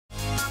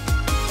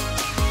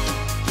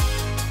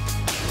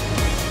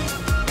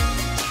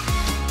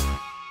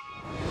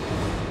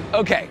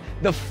Okay,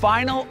 the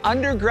final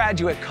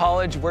undergraduate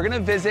college we're gonna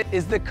visit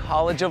is the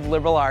College of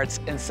Liberal Arts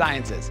and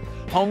Sciences.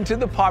 Home to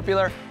the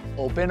popular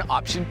open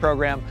option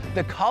program,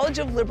 the College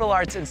of Liberal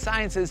Arts and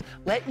Sciences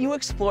let you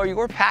explore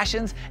your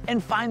passions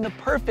and find the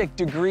perfect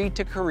degree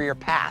to career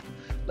path.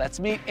 Let's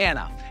meet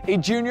Anna, a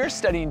junior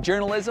studying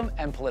journalism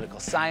and political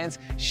science.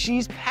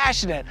 She's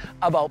passionate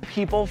about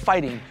people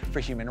fighting for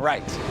human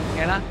rights.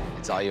 Anna,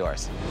 it's all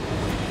yours.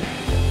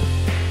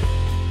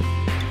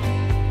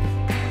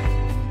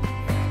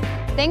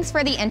 Thanks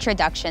for the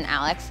introduction,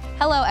 Alex.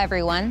 Hello,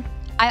 everyone.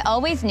 I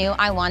always knew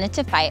I wanted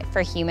to fight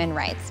for human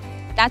rights.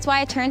 That's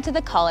why I turned to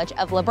the College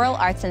of Liberal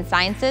Arts and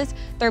Sciences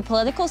through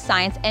political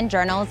science and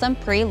journalism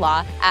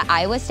pre-law at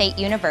Iowa State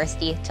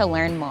University to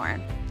learn more.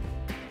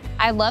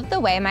 I love the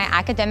way my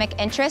academic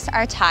interests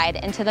are tied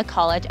into the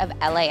College of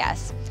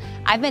LAS.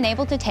 I've been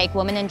able to take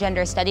women and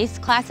gender studies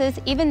classes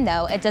even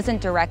though it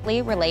doesn't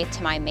directly relate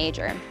to my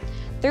major.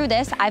 Through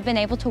this, I've been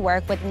able to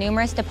work with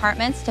numerous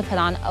departments to put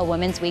on a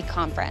Women's Week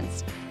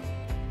conference.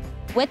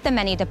 With the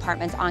many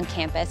departments on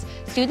campus,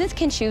 students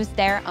can choose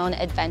their own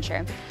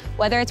adventure.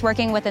 Whether it's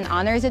working with an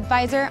honors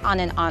advisor on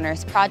an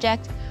honors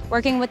project,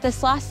 working with the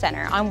Sloss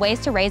Center on ways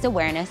to raise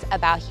awareness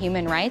about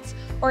human rights,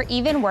 or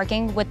even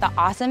working with the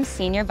awesome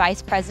Senior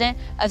Vice President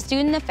of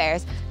Student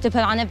Affairs to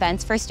put on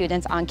events for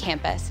students on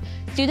campus.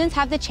 Students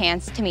have the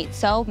chance to meet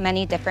so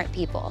many different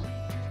people.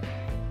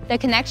 The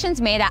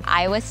connections made at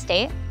Iowa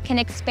State can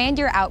expand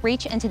your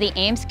outreach into the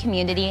Ames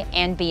community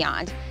and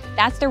beyond.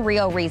 That's the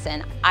real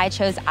reason I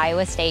chose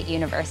Iowa State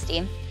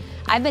University.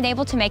 I've been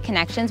able to make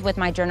connections with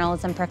my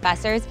journalism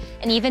professors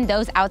and even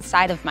those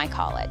outside of my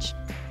college.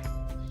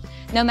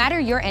 No matter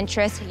your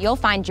interests, you'll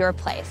find your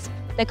place.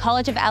 The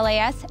College of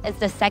LAS is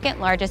the second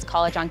largest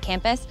college on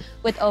campus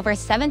with over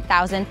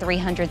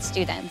 7,300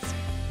 students.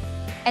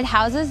 It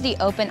houses the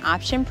open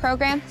option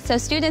program so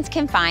students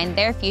can find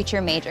their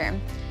future major.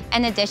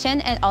 In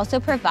addition, it also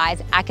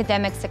provides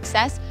academic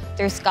success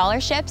through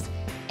scholarships,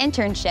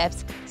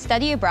 internships,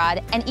 study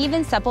abroad, and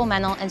even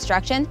supplemental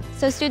instruction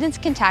so students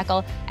can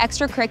tackle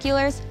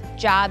extracurriculars,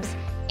 jobs,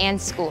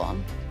 and school.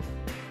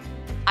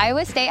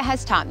 Iowa State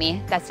has taught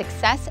me that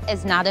success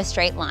is not a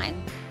straight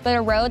line, but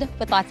a road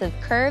with lots of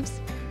curves,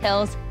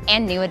 hills,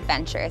 and new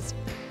adventures.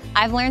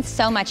 I've learned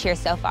so much here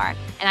so far,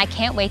 and I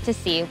can't wait to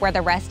see where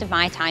the rest of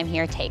my time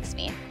here takes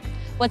me.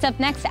 What's up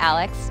next,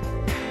 Alex?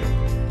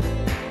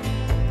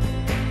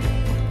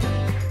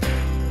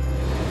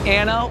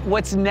 Anna,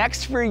 what's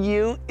next for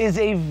you is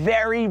a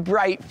very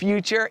bright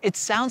future. It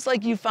sounds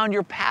like you found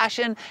your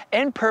passion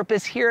and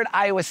purpose here at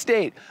Iowa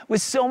State. With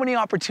so many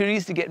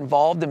opportunities to get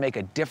involved and make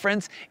a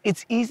difference,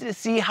 it's easy to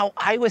see how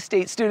Iowa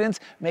State students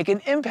make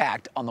an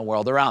impact on the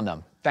world around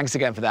them. Thanks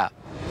again for that.